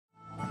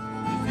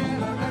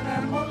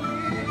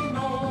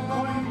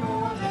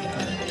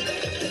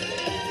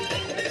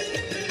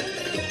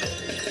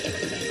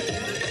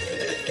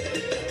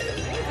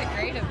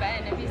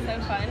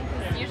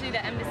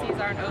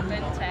aren't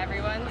open to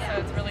everyone, so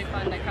it's really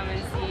fun to come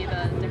and see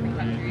the different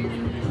countries.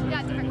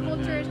 Yeah, different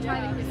cultures,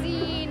 try the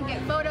cuisine,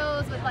 get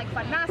photos with like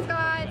fun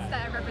mascots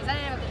that are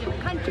representative of the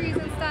different countries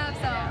and stuff,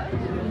 so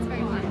it's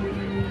very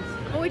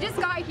fun. Well, we just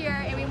got here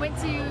and we went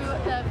to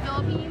the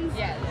Philippines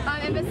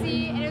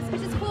embassy, and it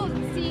was just cool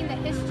seeing the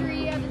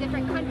history of the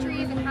different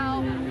countries and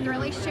how the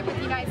relationship with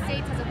the United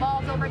States has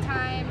evolved over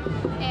time,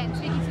 and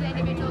speaking to the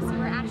individuals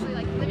who are actually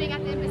like living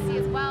at the embassy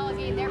as well, and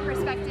getting their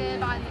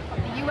perspective on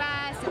the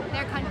U.S. and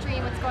their country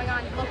and what's going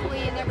on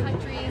locally in their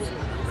countries.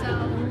 So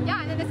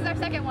yeah, and then this is our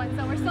second one,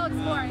 so we're still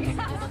exploring.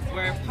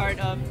 We're part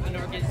of an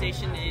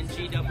organization in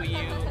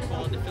GW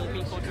called the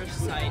Philippine Cultural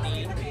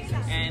Society,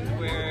 and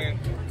we're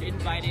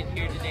invited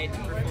here today to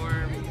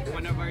perform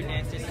one of our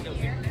dances that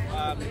we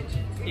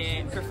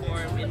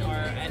perform in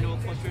our annual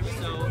culture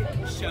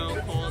show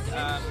called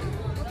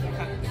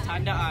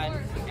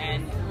Tandaan,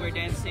 and we're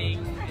dancing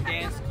a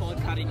dance called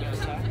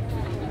Cariñosa.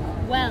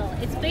 Well,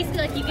 it's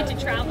basically like you get to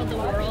travel the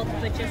world,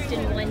 but just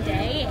in one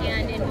day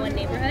and in one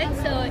neighborhood,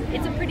 so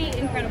it's a pretty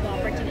incredible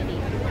opportunity.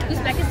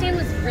 Uzbekistan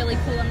was really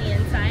cool on the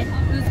inside.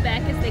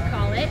 Uzbek, as they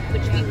call it,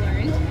 which we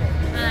learned.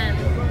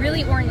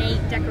 Really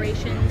ornate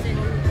decorations,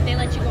 and they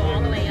let you go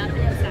all the way up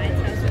inside,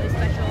 so that was really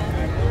special.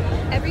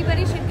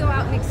 Everybody should go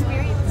out and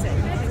experience it,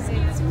 because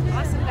it's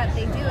awesome that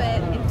they do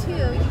it, and two,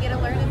 you get to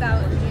learn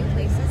about new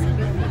places and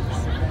new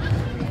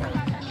things.